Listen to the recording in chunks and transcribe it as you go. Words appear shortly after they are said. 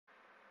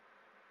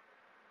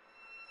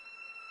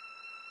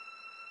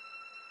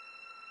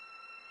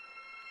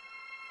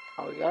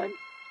Are we going?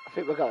 I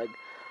think we're going.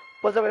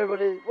 What's up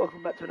everybody,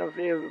 welcome back to another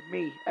video with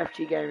me,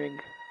 FG Gaming.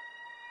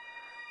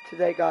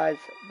 Today guys,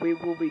 we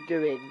will be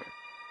doing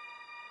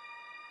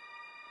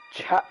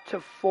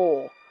Chapter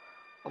 4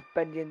 of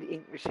Bendy and the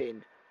Ink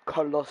Machine,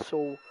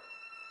 Colossal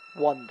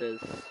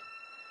Wonders.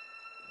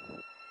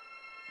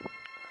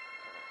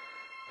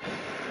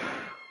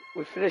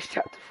 We finished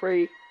Chapter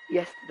 3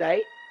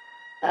 yesterday.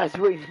 As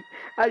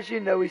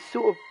you know, we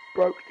sort of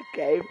broke the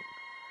game.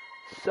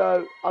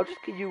 So, I'll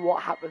just give you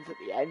what happens at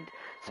the end.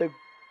 So,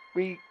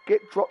 we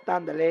get dropped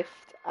down the lift,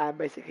 and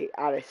basically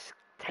Alice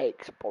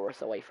takes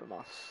Boris away from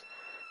us.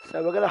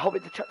 So, we're going to hop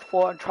into Chapter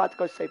 4 and try to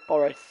go save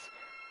Boris.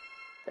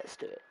 Let's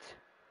do it.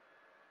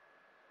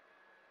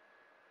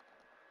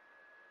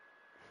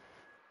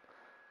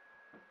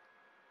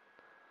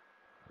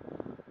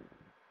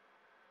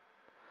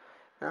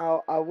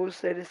 Now, I will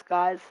say this,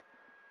 guys.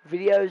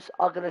 Videos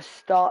are going to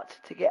start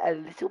to get a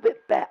little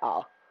bit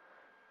better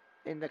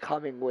in the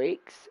coming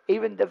weeks.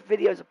 Even the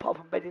videos apart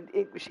from Bendy and the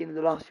Ink Machine in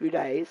the last few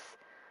days,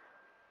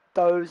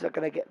 those are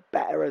going to get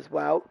better as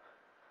well.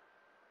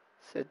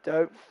 So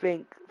don't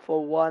think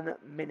for 1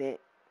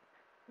 minute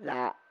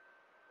that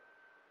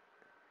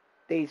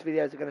these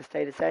videos are going to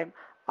stay the same.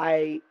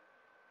 They're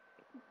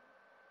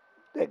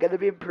going to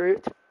be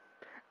improved,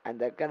 and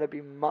they're going to be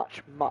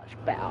much, much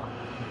better.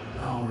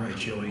 Alright,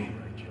 Joey.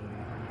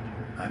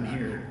 I'm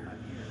here.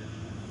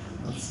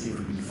 Let's see if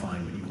we can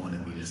find what you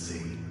wanted me to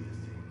see.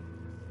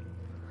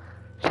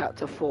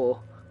 Chapter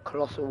 4,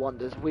 Colossal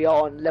Wonders. We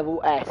are on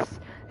level S.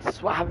 This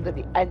is what happened at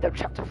the end of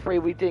Chapter 3.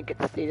 We didn't get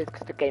to see this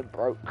because the game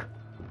broke.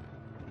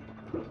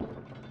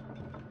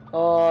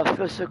 Oh, it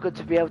feels so good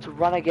to be able to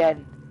run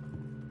again.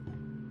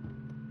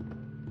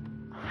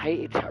 I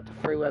hated Chapter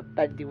 3 where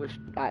Bendy was,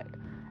 like,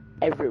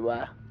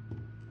 everywhere.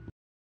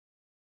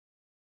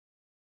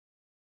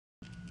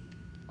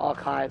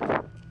 Archive.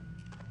 So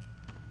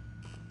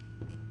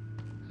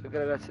we're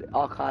gonna go to the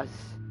archives.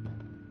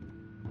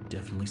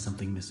 Definitely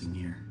something missing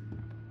here.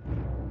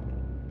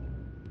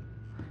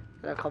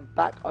 Gonna come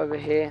back over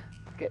here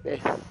to get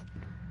this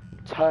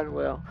turn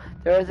wheel.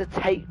 There is a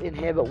tape in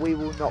here, but we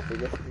will not be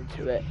listening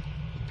to it.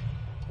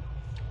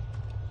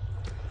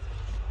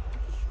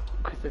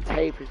 Because the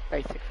tape is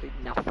basically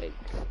nothing.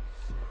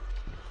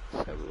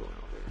 So we will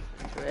not be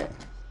listening to it.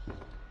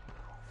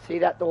 See,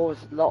 that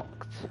door's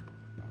locked.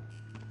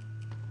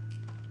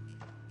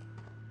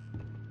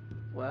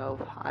 Well,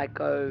 I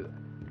go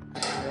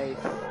and place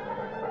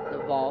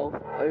the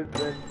valve,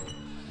 open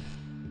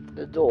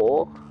the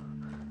door.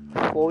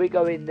 Before we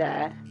go in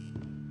there,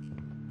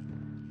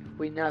 if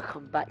we now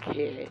come back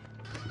here,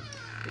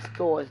 this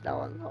door is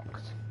now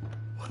unlocked.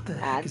 What the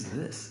heck is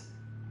this?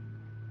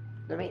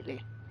 The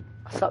Meatly.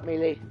 What's up,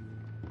 Meatly?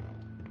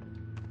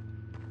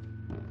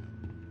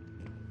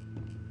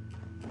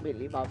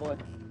 Meatly, my boy.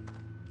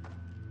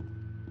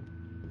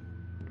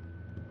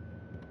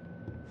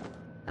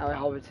 Now we're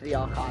over to the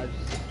archives.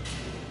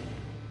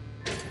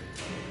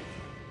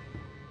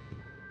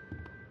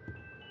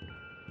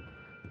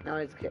 Now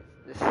let's get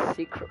the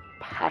secret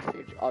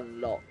passage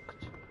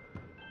unlocked.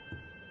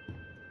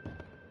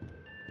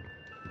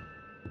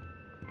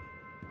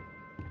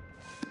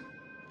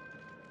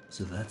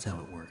 So that's how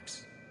it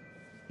works.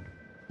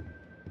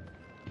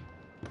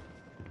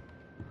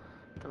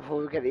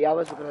 Before we get the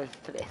others, we're going to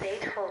listen to this. They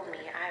told me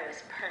I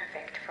was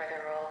perfect for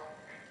the role.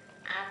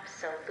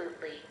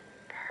 Absolutely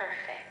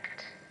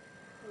perfect.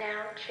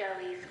 Now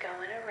Joey's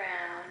going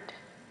around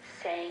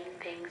saying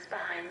things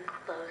behind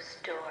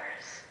closed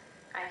doors.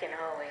 I can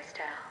always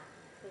tell.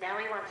 Now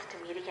he wants to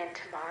meet again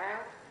tomorrow.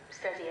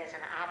 Says he has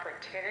an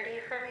opportunity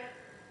for me.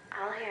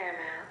 I'll hear him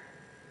out.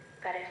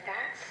 But if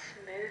that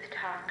smooth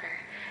talker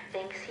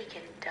thinks he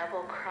can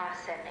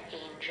double-cross an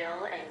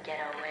angel and get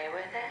away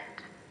with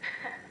it,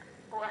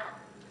 well,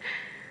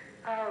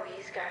 oh,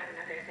 he's got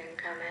another thing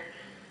coming.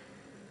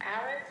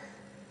 Alice?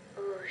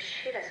 Ooh,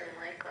 she doesn't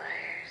like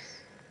liars.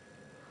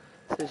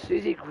 So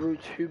Susie grew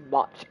too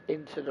much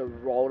into the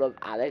role of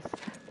Alice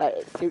that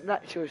it seemed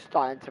like she was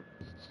starting to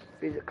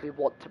physically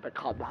want to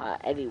become her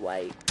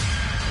anyway.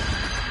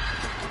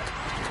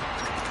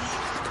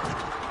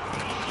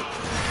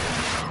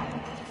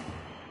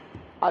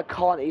 I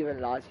can't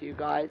even lie to you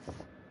guys.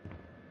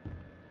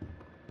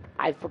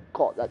 I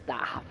forgot that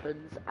that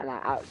happens, and I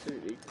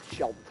absolutely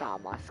jumped out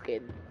of my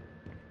skin.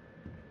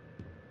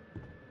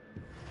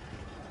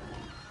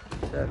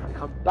 So if we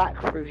come back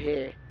through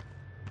here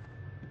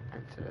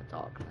into the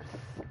darkness.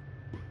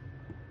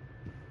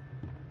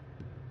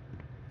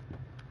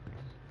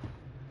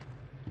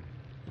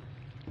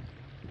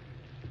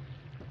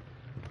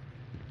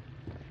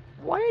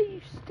 Why are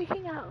you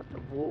sticking out of the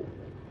wall?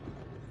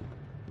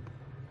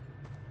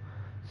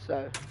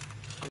 So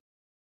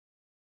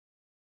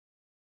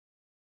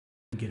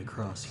Get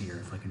across here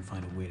if I can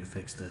find a way to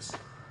fix this.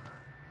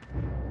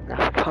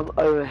 now come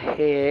over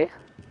here.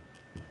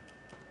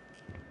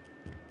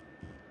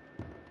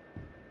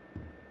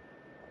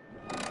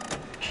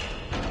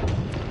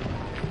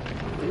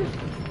 Just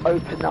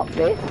open up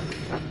this.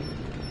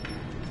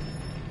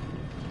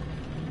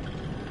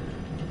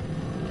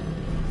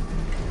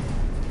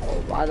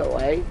 by the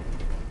way,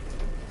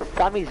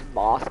 Sammy's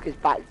mask is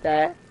back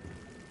there.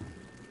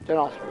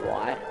 Don't ask me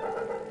why.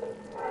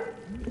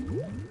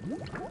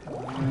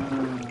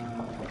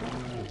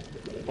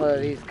 One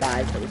of these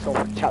guys that we saw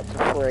from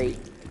chapter 3.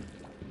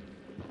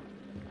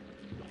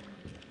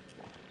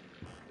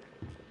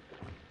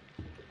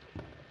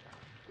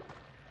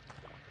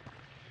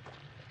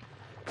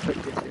 Put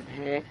this in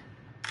here.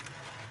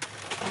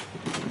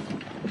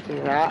 Do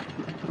that.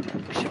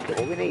 We should get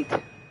what we need.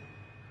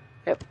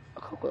 Yep, a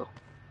cogwheel.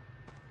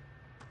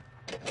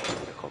 A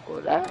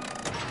cogwheel there.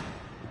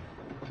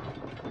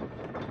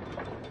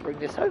 Bring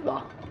this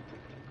over.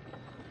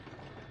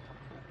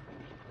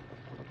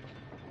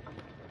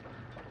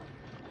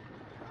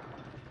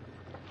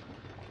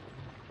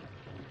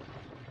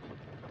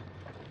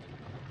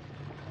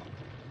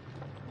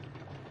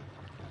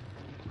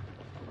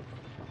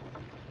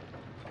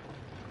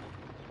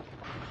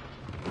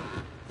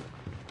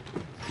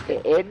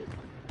 Get in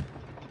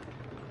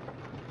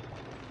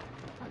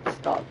and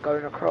start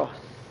going across.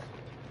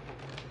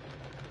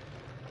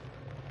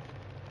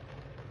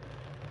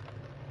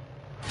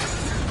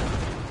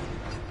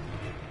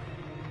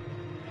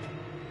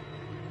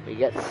 We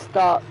get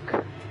stuck.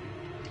 And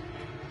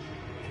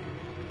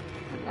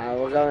now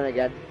we're going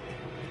again.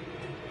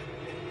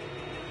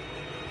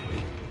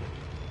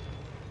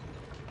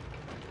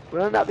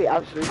 Wouldn't that be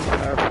absolutely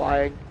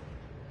terrifying?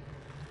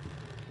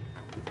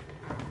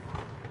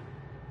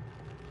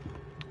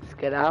 Let's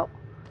get out.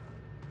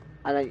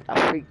 And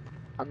I think,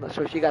 I'm not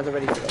sure if you guys are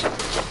ready for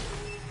this,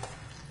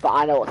 but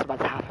I know what's about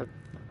to happen.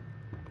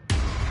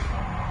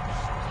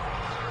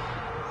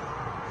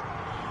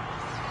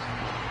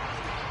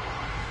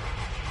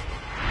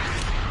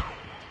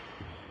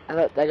 And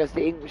look, there goes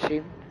the ink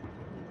machine.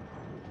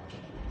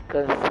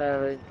 Gonna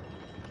fell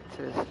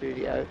into the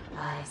studio.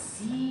 I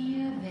see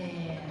you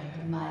there,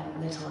 my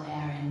little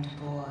errand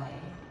boy.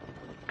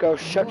 Go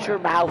shut your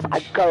mouth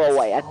and go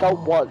away. I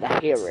don't want to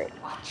hear it.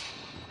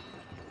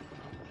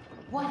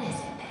 What is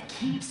it that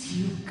keeps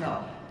you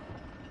going?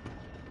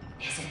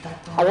 Is it the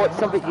I want thrill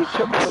something of you the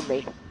took hunt? from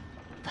me.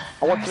 The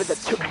I want something that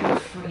thirst took for you.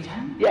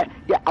 freedom? Yeah,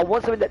 I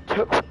want something that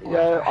took.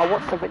 I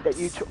want something that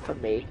you took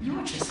from me.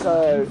 You're just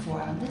So, looking for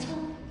a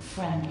little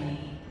friendly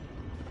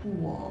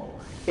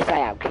wolf. yes, I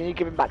am. Can you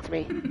give him back to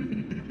me?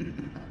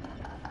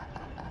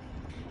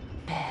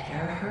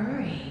 Better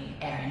hurry,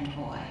 errand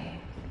boy.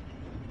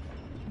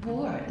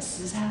 Boris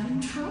is having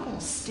trouble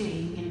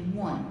staying in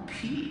one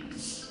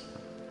piece.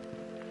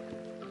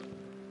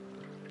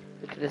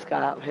 Look at this guy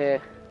up here.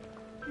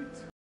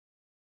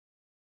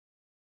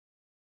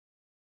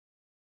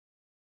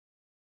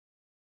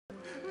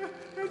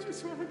 I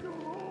just want to go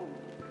home.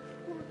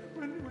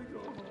 When do we go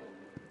home?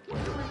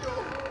 When do we go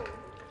home?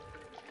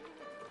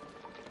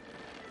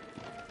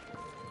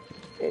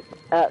 It's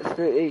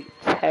absolutely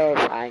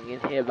terrifying in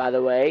here, by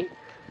the way.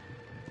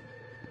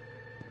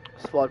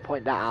 Just want to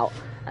point that out.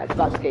 And it's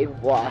about to get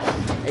even worse.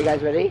 Are you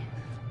guys ready?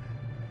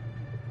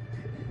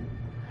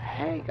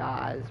 Hey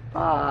guys,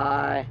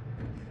 bye.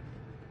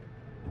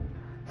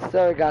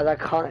 Sorry guys, I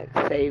can't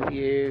save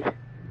you.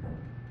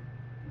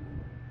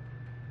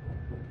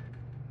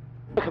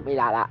 Look at me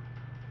like that.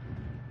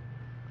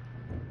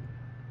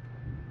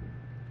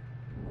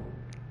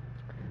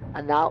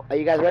 And now, are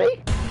you guys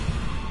ready?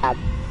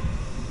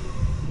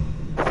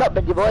 What's up,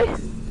 Benji boy?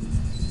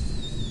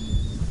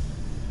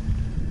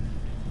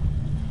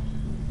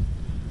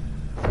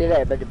 See you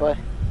later, Benji boy.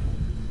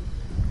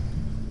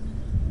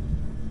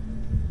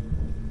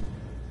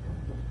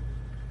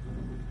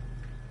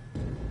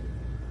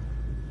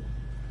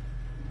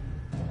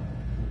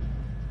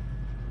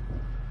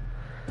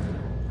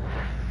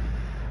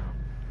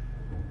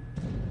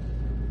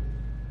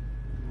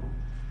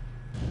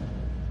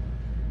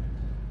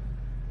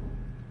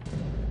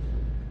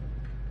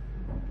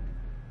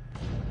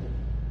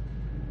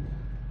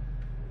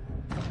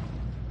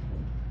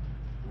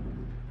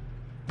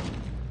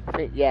 I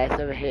think, yeah, it's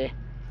over here.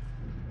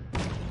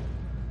 Look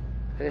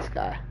at this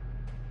guy.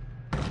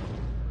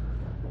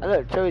 Oh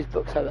look, Joey's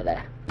book's over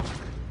there.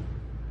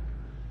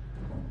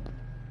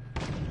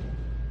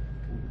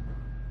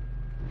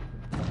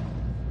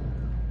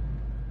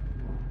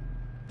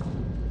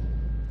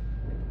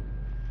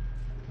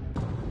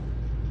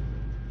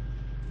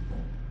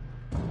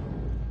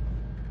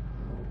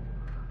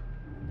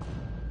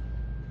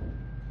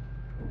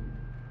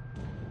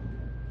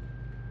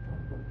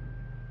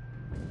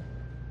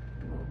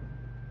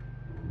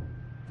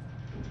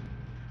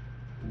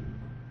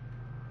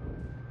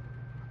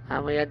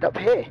 And we end up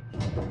here.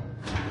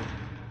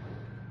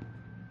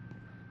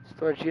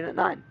 Storage unit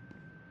 9.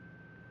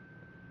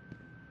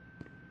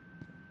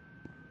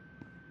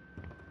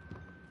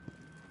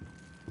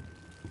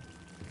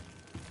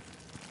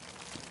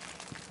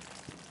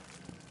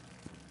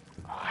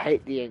 I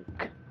hate the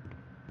ink.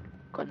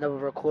 Got another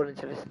recording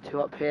to listen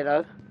to up here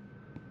though.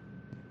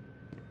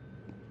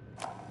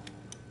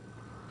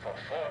 For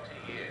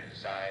 40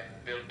 years,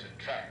 I've built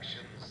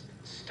attractions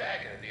that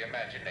stagger the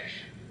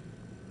imagination.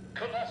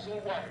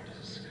 Colossal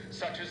wonders,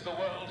 such as the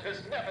world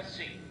has never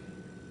seen.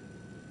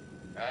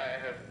 I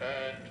have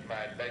earned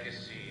my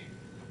legacy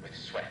with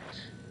sweat.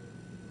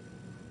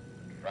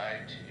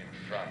 Right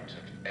in front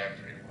of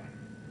everyone.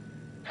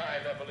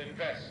 High-level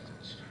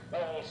investors,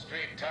 Wall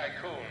Street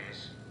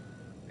tycoons.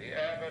 The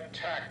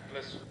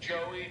ever-tactless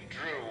Joey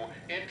Drew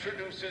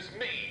introduces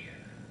me,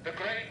 the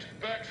great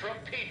Bertram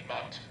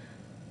Piedmont,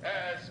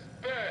 as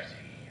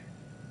Bertie,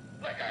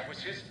 like I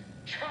was his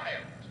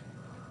child.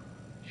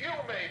 You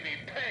may be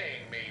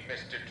paying me,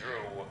 Mr.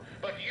 Drew,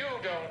 but you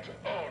don't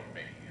own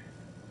me.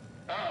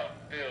 I'll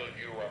build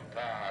you a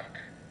park,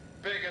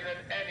 bigger than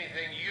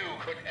anything you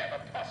could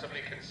ever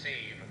possibly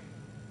conceive.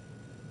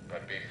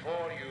 But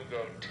before you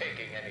go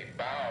taking any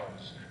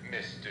bows,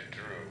 Mr.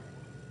 Drew,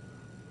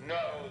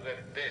 know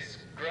that this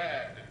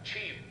grand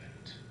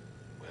achievement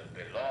will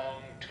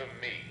belong to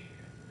me,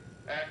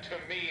 and to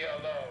me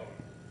alone.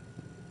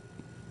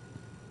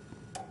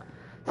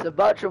 So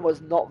Bertram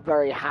was not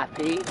very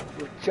happy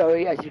with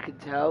Joey, as you can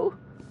tell.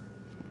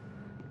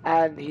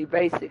 And he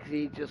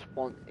basically just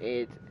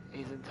wanted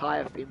his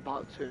entire theme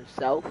park to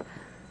himself.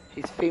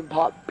 His theme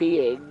park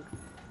being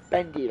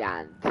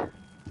Bendyland.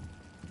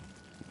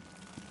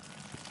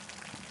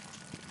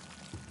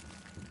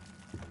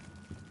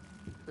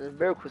 There's a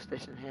miracle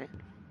station here.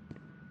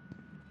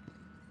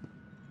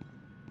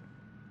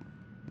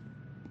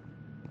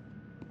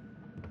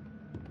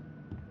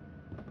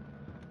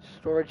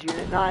 Storage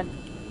unit 9.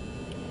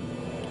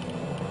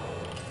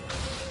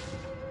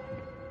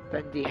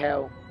 Bendy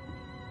Hill.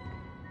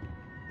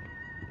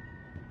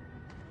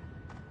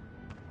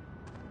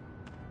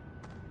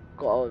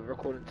 Got a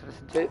recording to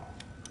listen to.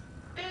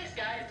 These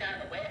guys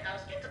down in the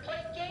warehouse get to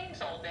play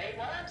games all day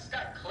while I'm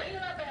stuck cleaning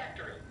up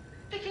after them.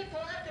 They keep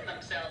locking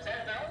themselves out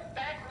of their own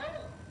back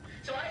room.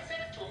 So I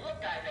said to a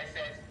look guy that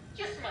says,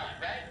 "You're smart,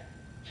 right?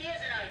 Here's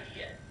an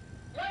idea.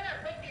 Why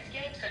not rig these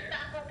games to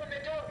knock open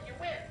the door if you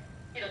win?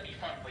 It'll be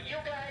fun for you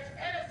guys,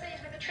 and it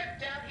saves me the trip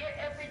down here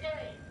every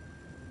day."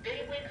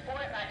 They went for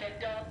it like a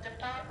dog to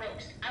pot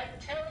roast. I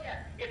tell ya,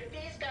 if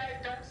these guys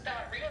don't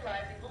start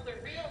realizing who the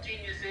real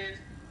genius is,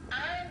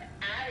 I'm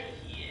out of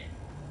here.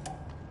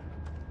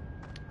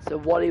 So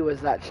Wally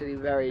was actually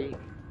very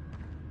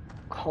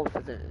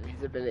confident in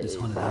his abilities.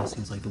 This haunted house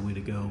seems like the way to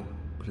go,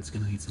 but it's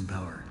gonna need some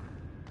power.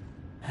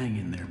 Hang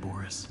in there,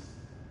 Boris.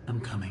 I'm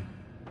coming.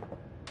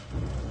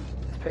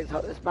 Let's pick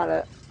up this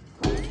mallet.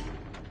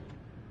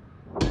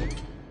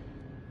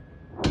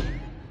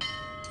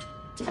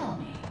 Tell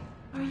me,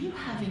 are you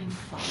having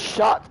fun?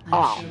 Shut I'm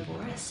up. sure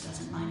Boris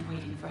doesn't mind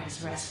waiting for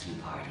his rescue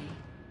party.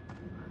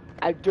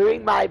 I'm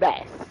doing my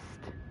best.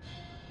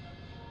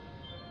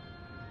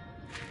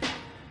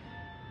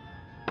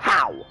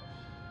 Pow!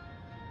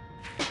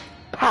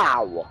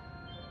 Pow!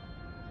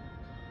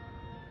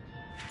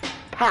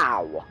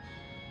 Pow!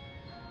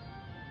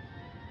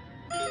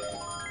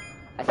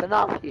 That's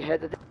enough, you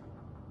heard the...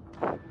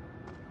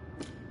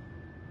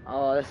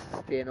 Oh, this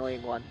is the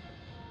annoying one.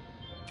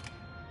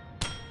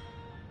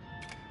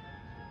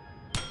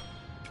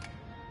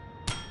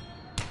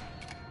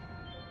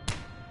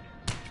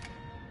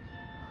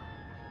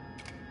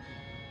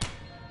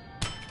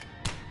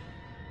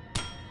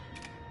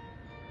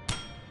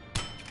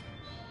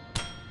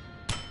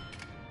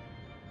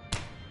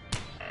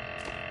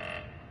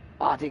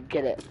 Oh, I didn't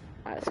get it.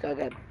 Alright, let's go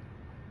again.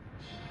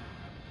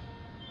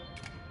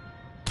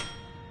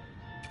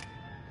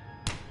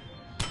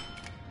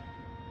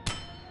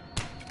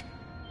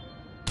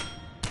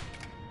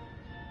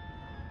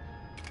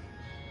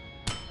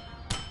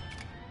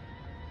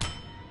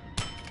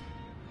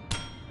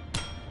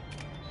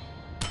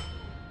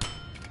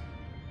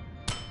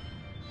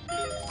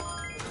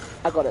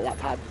 I got it that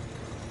time.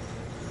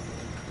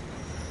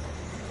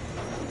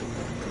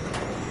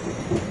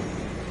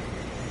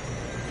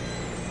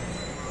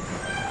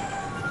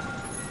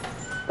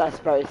 That's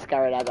very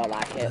scary, I don't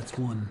like it. That's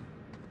one.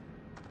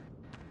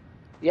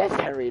 Yes,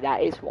 Henry,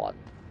 that is one.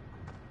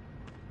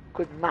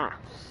 Good maths.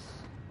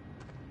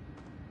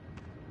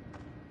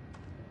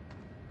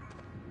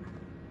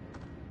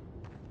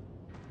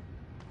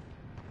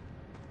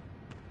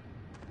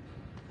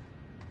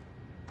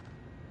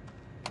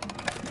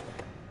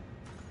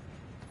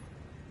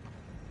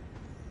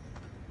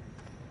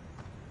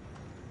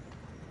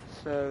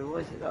 So,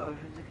 what is it that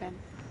opens again?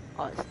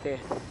 Oh, it's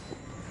this.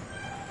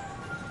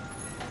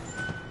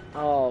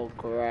 Oh,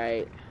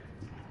 great.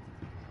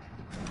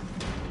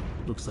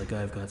 Looks like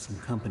I've got some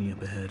company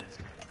up ahead.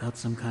 Without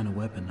some kind of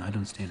weapon, I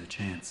don't stand a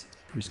chance.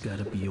 There's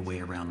gotta be a way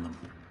around them.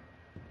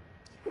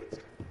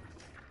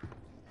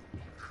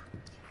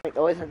 Make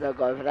noise and they'll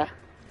go over there.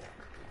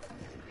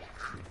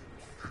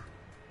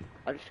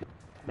 I'll just shoot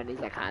as many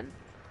as I can.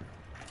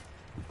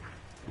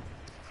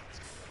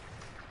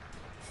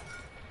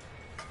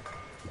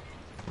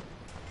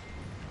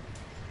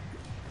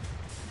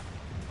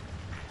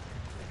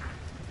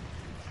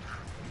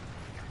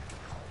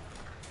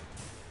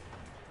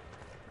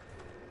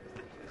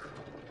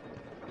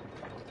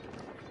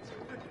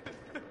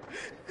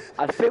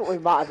 I think we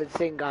might have been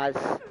seen, guys.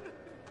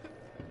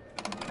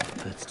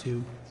 That's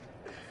two.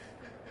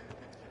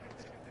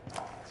 The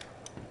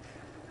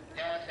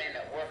only thing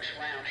that works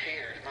around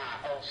here is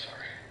my ulcer.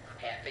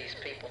 Half these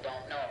people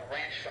don't know a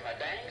wrench from a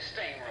dang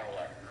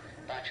steamroller.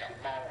 Bunch of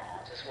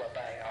morons is what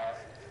they are.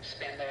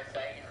 Spend their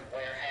day in the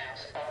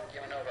warehouse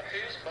arguing over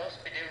who's supposed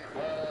to be doing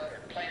what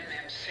or playing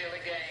them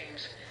silly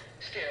games.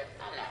 Still,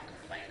 I'm not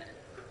complaining.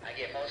 I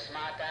give most of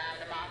my time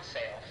to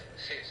myself.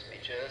 Suits me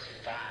just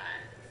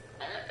fine.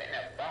 Only thing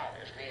that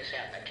bothers me is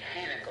that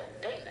mechanical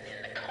demon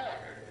in the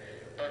corner.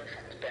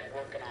 Bertram's been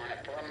working on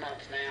it for a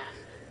month now.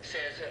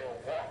 Says it'll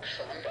walk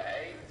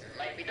someday,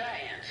 maybe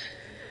dance.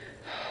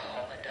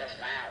 All it does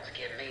now is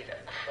give me the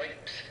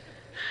creeps.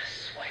 I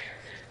swear,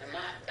 when my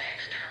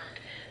back's turned,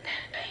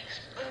 that thing's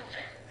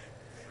moving.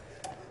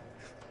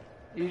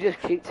 You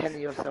just keep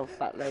telling yourself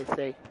that,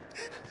 Lacey.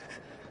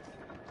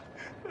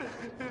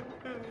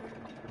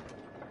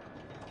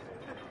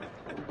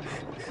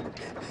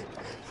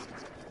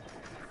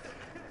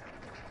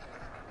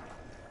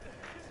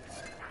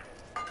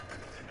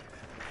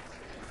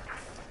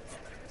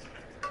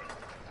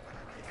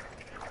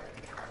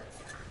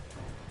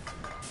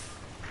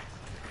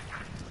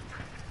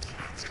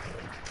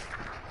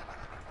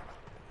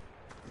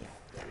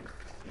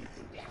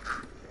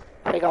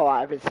 I think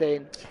I've been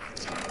seeing.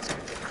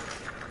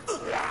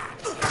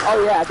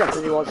 Oh yeah, I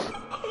definitely was.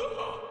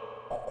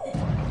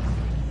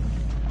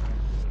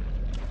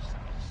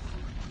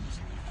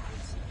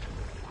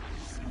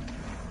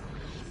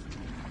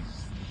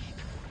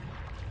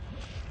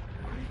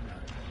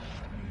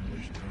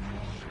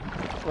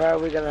 Where are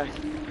we gonna?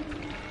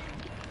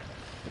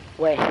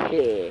 We're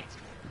here.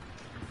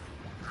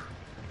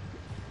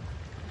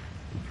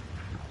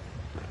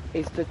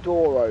 Is the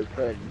door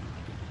open?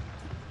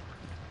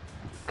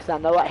 Because I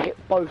know I hit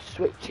both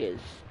switches,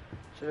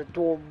 so the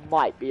door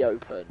might be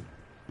open.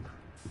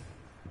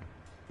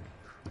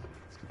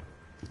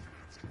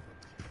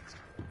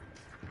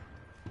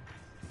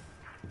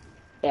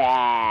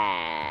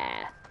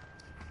 Yeah.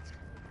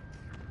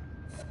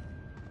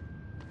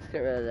 Let's get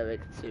rid of the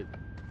bacon soup.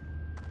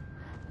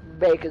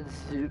 Bacon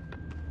soup.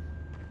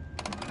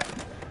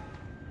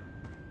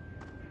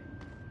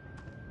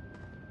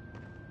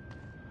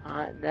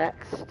 Alright,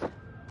 next.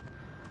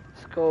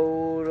 Let's go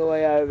all the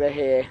way over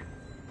here.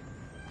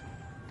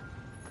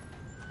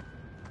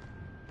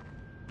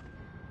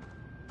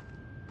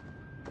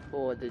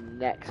 For the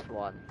next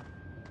one.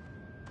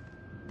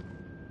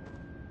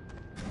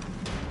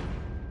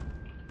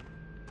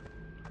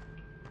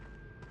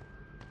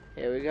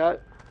 Here we go.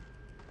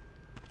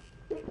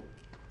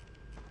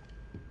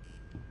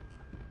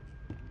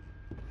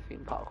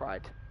 Theme park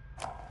ride.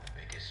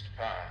 Biggest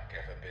park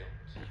ever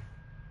built.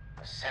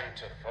 A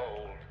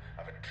centerfold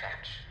of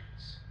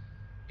attractions.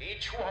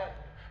 Each one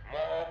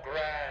more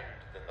grand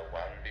than the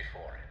one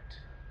before it.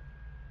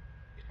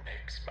 It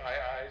makes my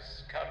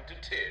eyes come to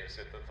tears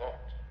at the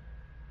thought.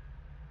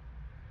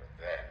 But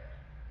then,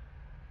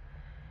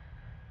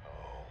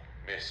 oh,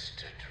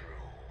 Mr.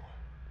 Drew,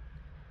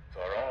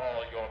 for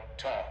all your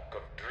talk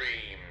of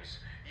dreams,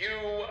 you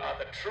are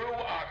the true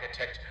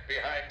architect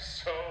behind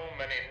so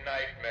many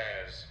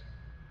nightmares.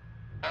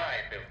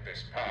 I built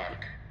this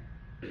park.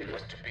 It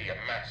was to be a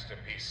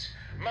masterpiece,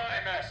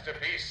 my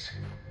masterpiece.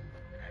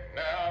 And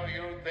now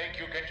you think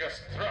you can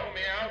just throw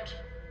me out?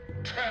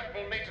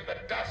 Trample me to the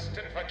dust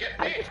and forget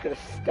me? I'm just gonna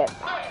step.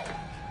 No!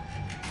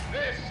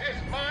 This is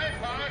my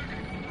park,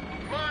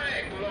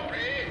 my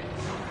glory.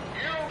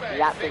 You may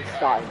That think thing's I'm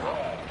starting now.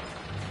 wrong,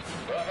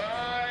 but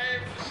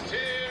I'm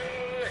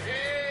still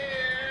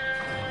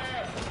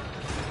here.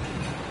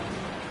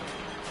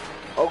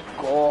 Oh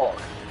god.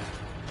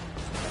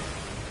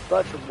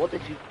 Bertram, what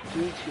did you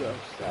do to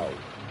yourself?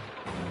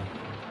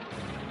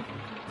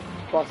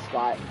 Boss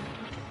fight.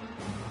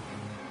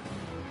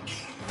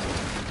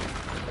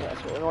 Yeah,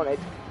 that's what we wanted.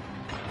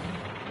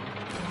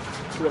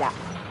 Do that.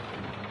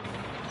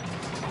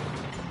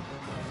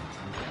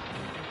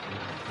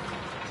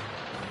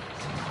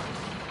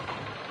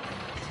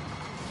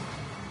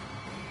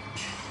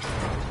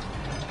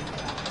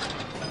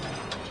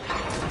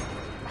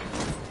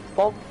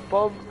 Boom,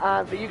 boom,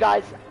 and for you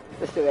guys,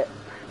 let's do it.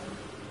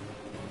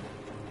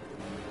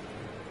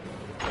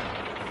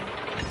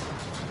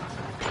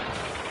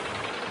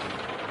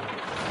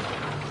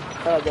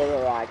 Have a bit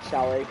of a ride,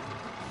 shall we?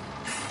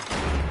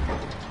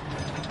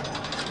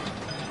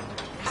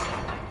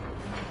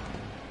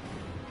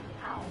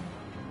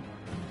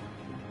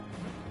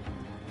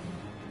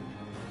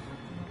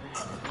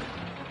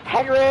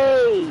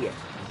 Henry!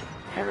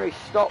 Henry,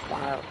 stop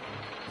now.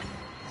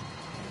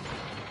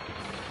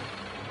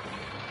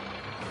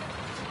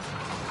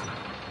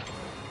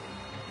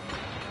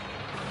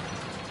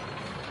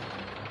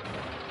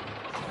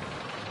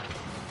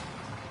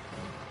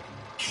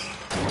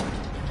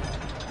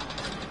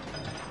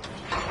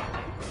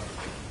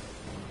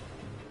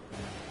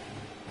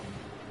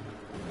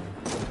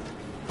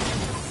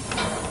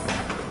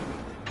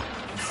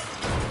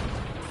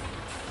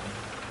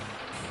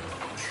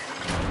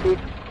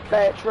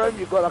 Bertram,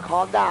 you've got to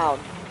calm down.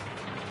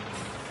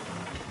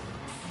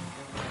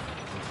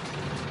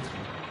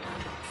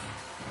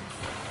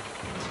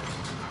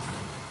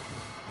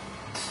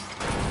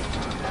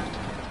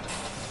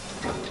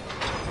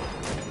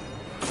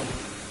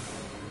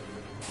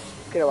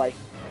 Get away.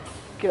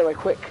 Get away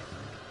quick.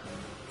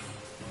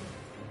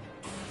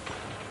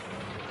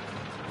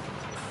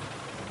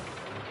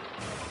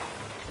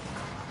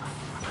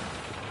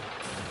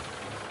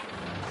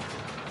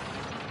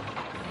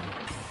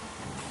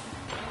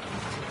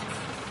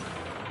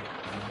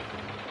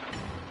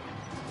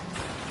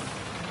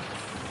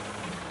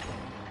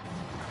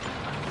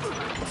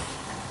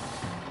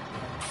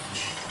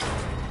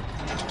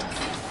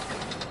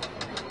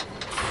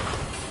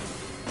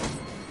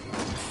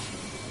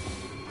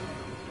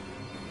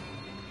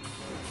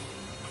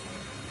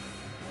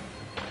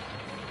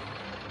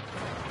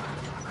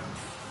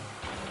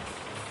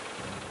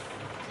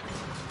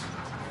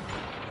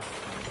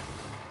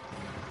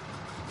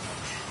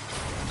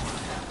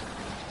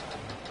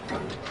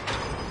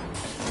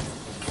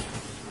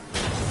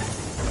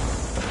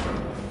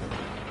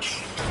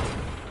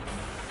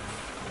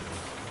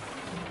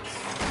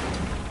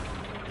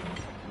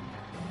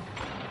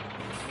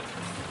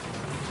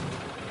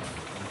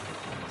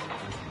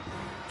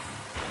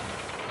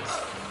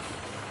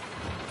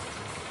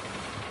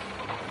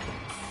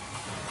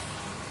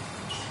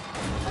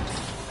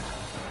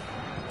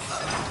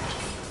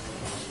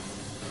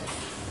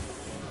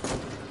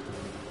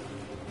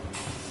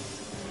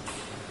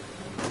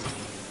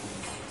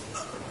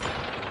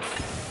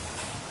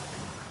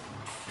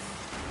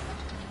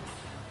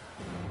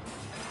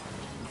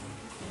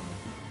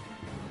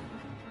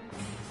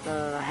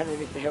 No, Henry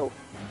needs the hill.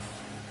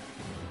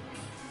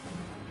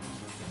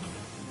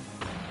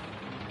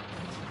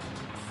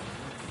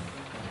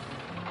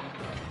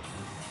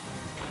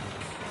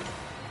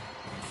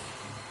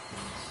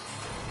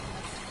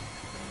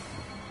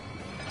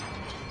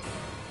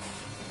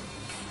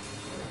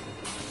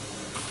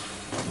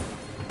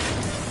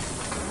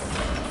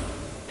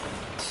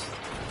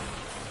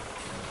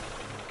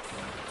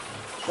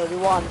 So we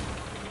won.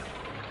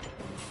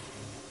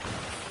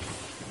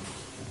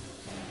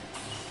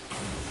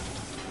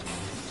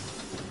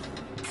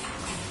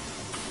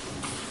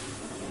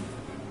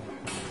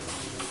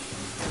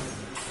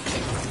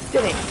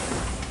 Did it?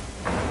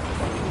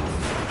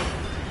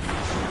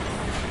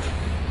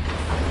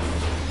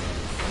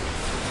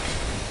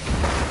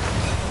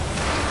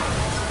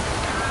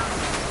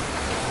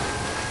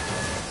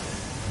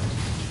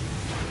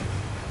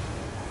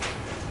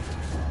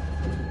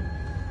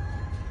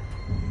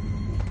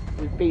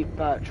 We beat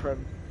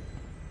Bertram.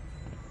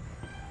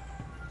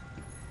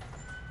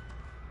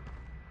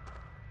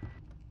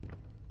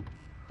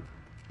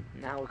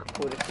 Now we can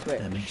pull the switch.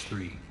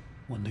 MH3,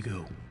 1 to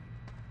go.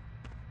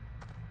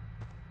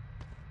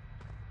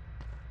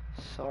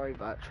 Sorry,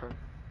 Bertram.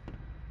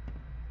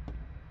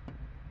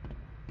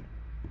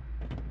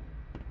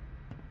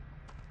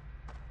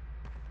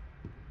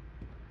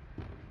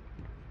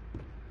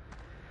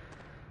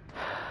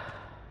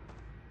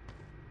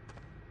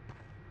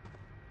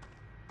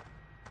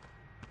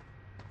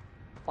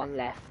 One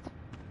left.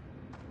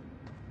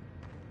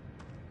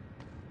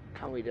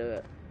 Can we do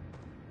it?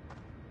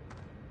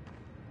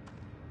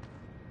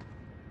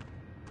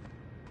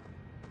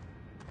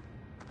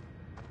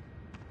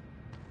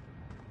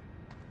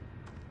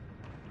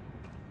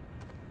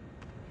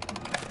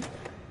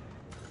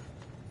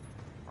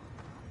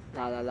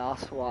 Now the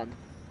last one.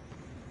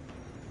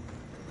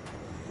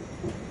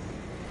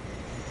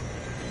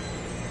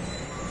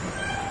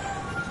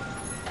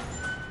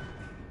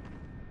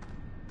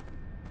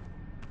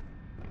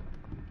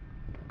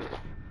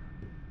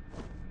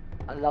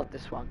 I love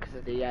this one because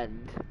of the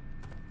end.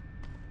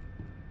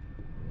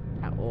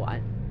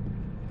 Alright.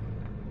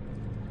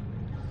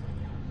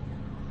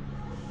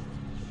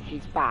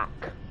 He's back.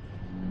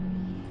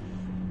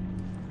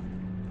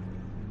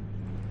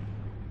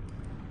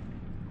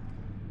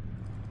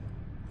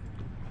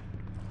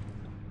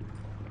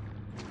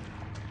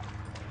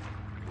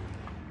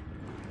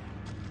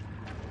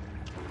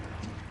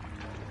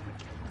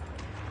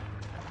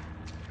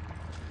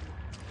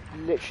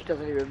 Literally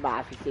doesn't even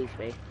matter if he sees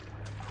me.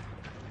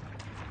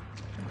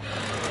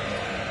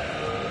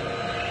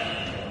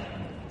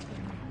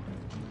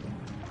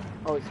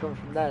 Oh, he's coming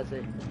from there, is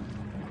he?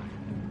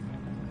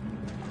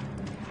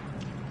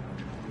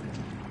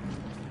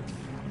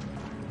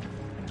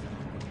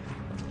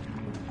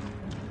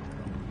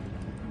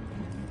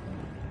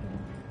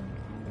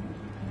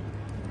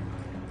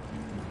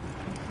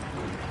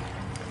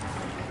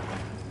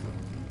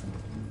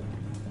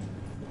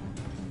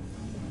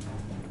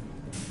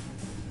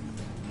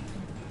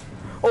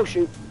 Oh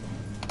shoot!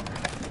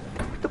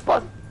 The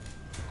button!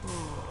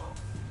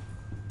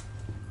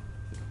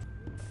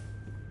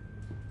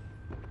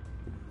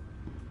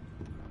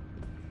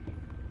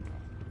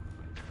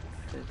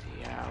 Bloody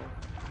hell.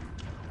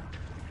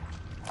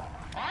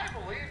 I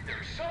believe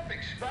there's something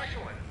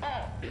special in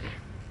home.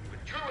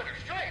 With true inner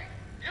strength,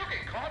 you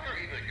can conquer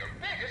even your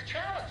biggest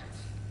challenges.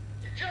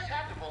 You just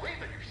have to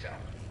believe in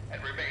yourself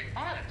and remain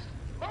honest,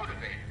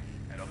 motivated,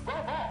 and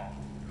above all,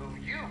 who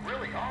you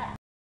really are.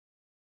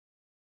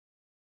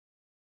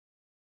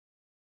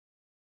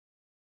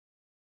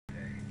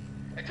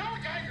 And tell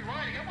the guys in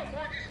writing, I want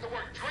more use of the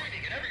word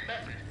dreaming in every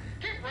message.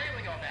 Keep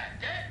railing on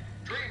that. Get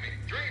dreaming,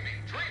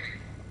 dreaming,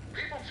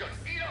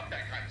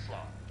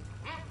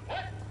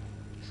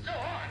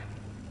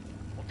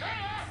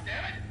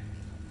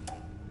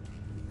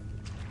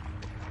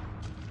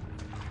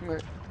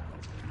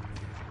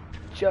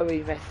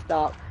 Joey messed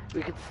up.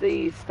 We could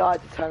see he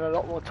started to turn a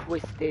lot more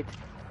twisted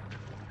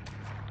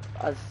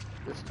as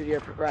the studio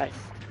progressed.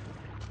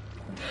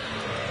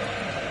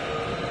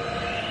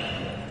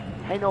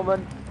 Hey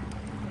Norman.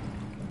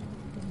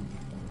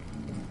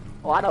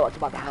 Oh, I know what's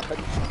about to happen.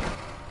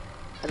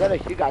 I don't know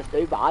if you guys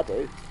do, but I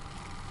do.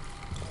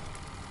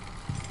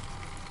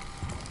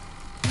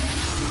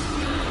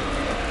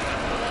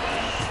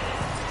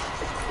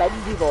 It's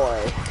Bendy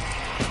Boy.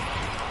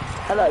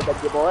 Hello,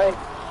 Bendy Boy.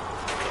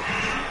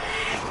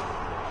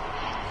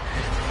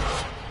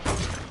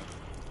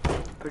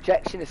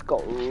 Projectionist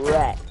got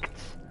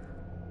wrecked.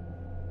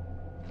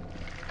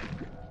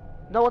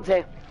 No one's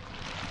here.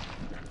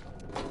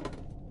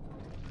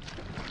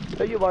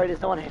 Don't you worry,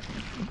 there's no one here.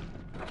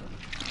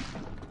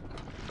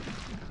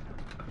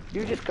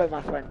 You just go,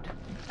 my friend.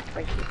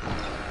 Thank you.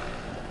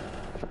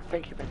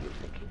 Thank you, Bendy.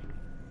 Thank you.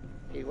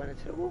 He went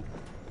into the wall.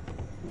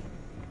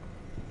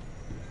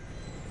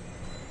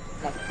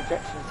 That's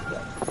projectionist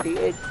get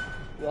defeated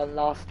one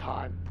last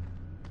time.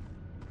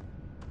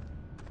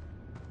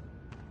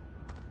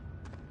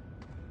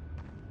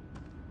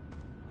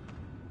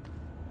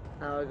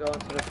 Now we go on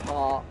to the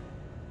part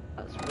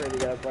that's really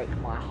going to break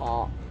my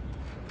heart.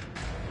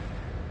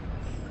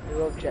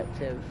 New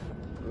objective,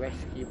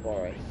 rescue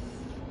Boris.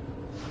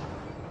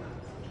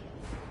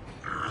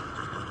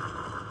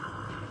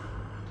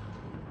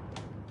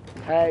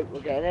 Hey,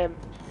 we're getting him.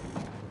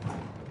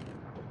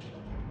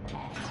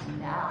 And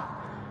now,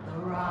 the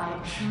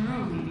ride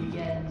truly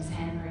begins,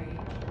 Henry.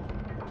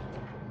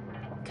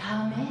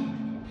 Come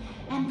in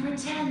and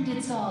pretend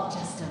it's all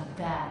just a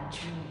bad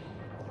dream.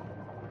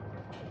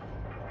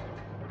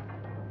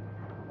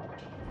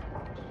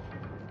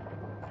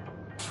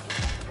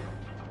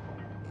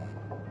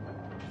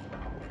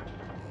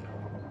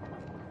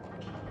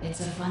 It's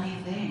a funny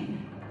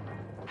thing,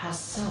 how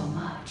so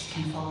much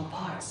can fall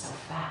apart so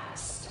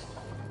fast.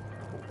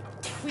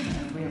 We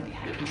never really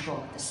had control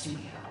of the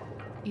studio.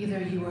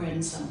 Either you were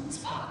in someone's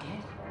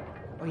pocket,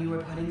 or you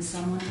were putting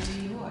someone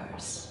into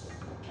yours.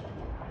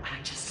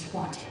 I just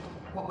wanted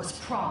what was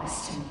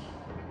promised to me.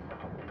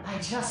 I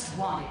just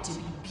wanted to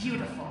be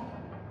beautiful.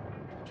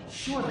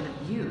 Surely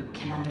you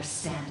can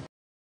understand.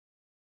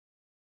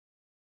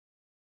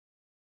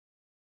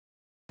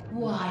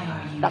 Why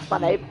are you That's my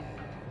here? name.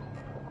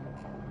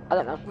 I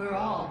don't know. We're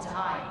all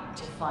dying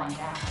to find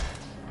out.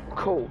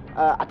 Cool.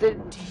 I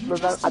didn't Do you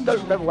remember. just I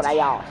don't remember what I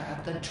enjoy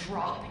asked. the terror of the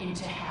drop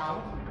into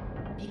hell?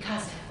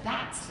 Because if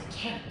that's the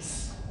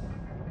case,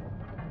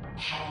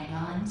 hang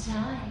on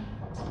tight.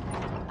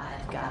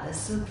 I've got a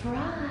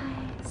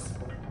surprise.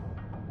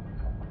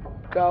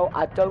 Go.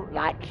 I don't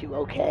like you.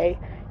 Okay.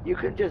 You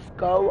can just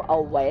go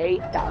away.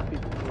 That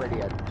would be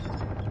brilliant.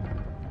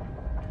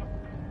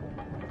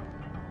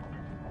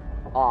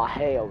 Oh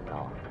hell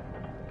no.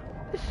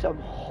 It's some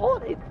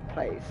haunted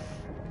place.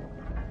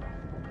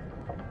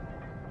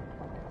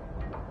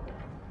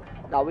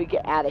 Now we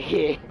get out of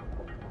here.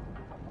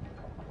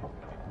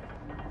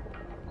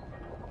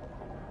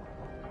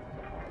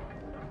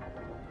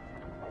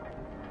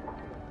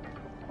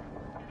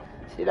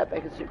 See that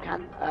bacon soup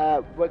can?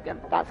 We're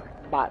gonna. That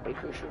might be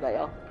crucial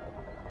later.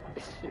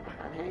 This soup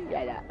can here,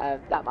 yeah,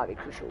 that might be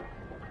crucial.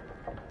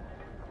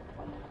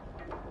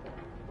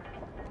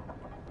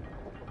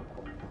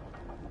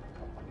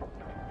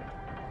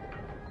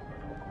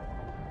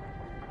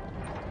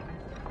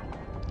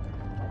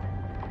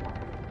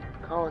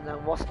 Come on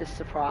then, what's this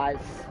surprise?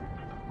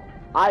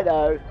 I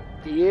know.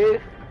 Do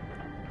you?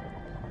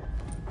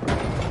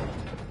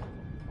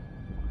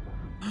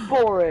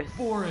 Boris!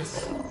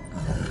 Boris!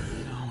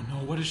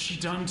 No, what has she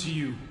done to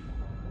you?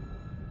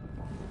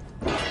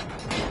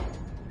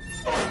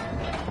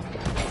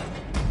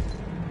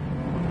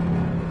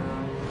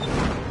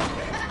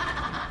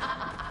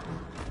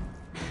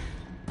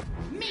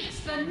 Meet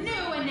the new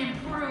and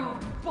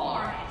improved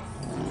Boris.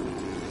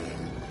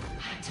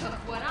 I took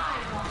what I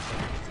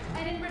wanted,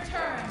 and in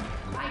return,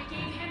 I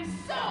gave him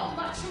so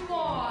much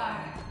more.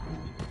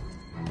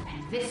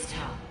 And this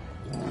time,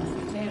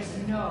 there's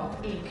no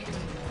ink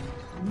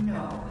deal,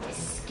 no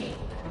escape.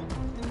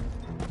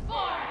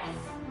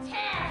 Boris,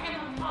 tear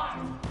him apart.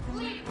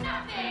 Leave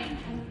nothing.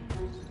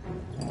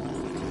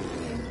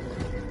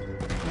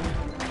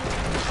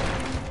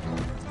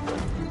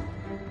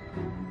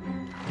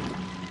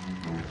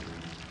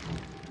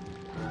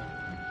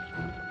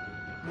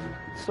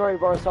 Sorry,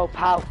 Boris, old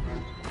pal.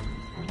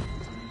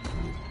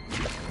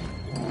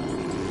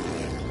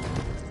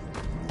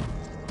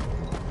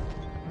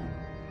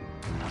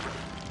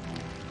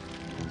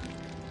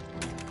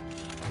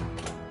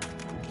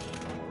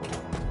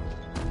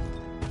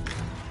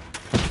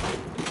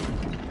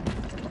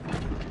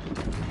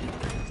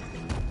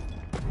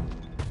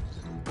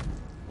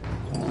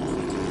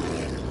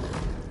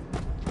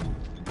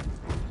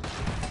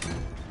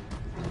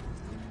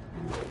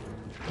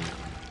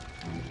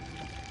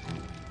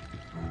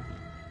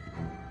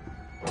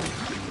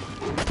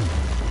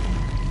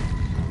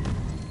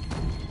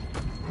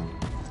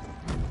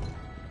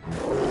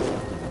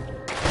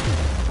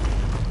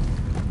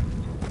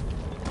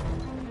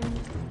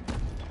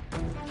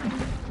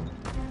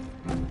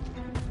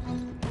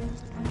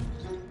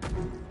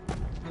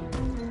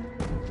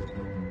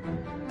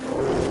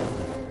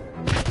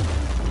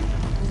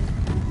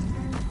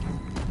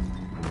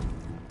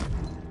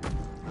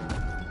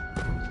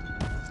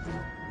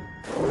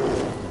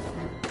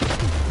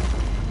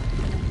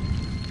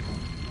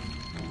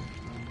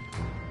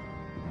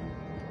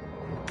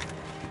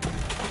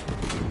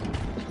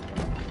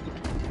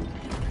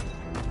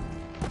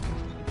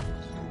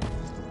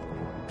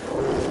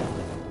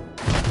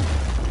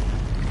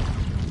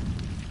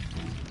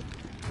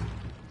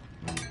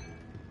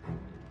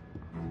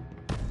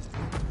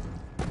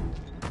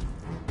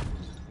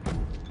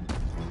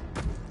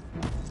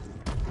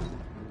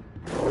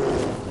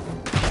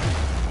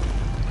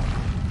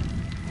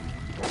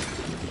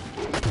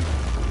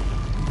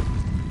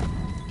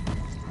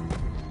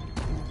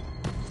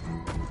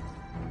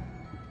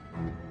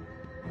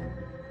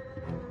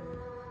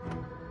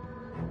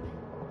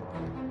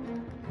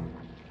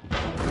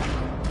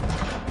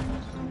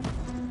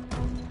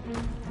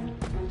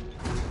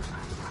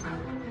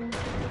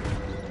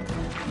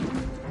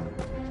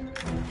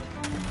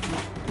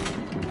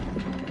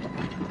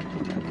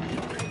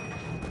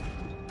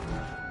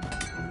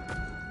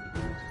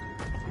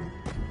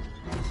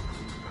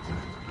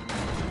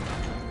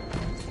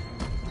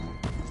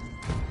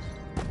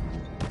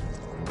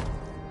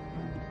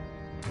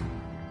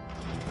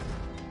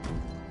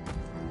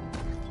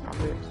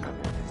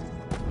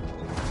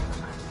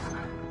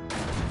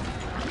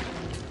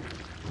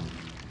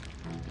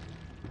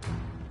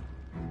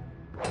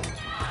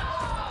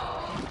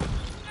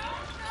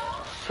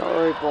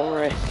 sorry,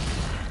 Boris.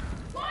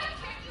 Why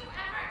can't you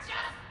ever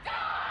just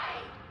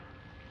die?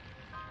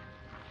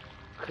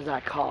 Because I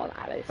can't,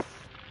 Alice.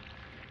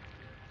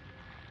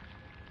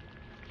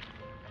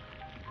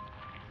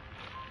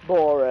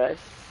 Boris.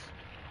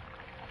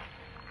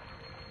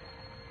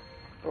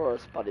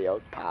 Boris, buddy,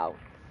 old pal.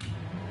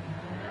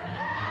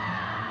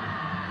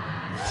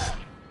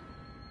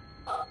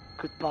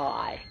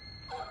 Goodbye,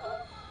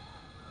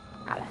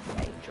 Alice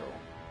Angel.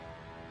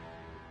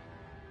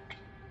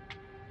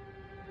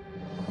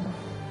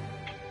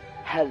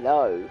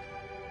 Hello,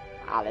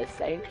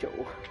 Alice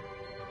Angel.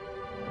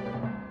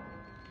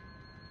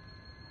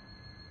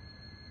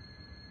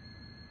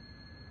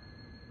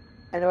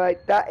 Anyway,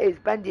 that is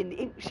Bending the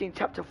Ink Machine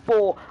Chapter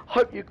 4.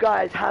 Hope you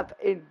guys have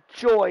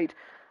enjoyed.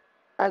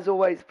 As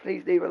always,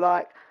 please leave a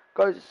like.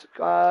 Go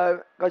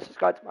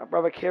subscribe to my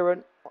brother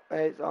Kieran.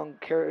 It's on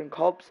Kieran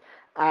Cobbs.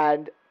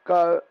 And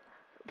go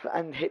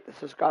and hit the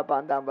subscribe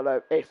button down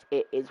below if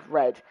it is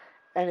red.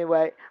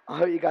 Anyway, I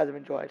hope you guys have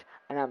enjoyed.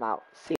 And I'm out. See you.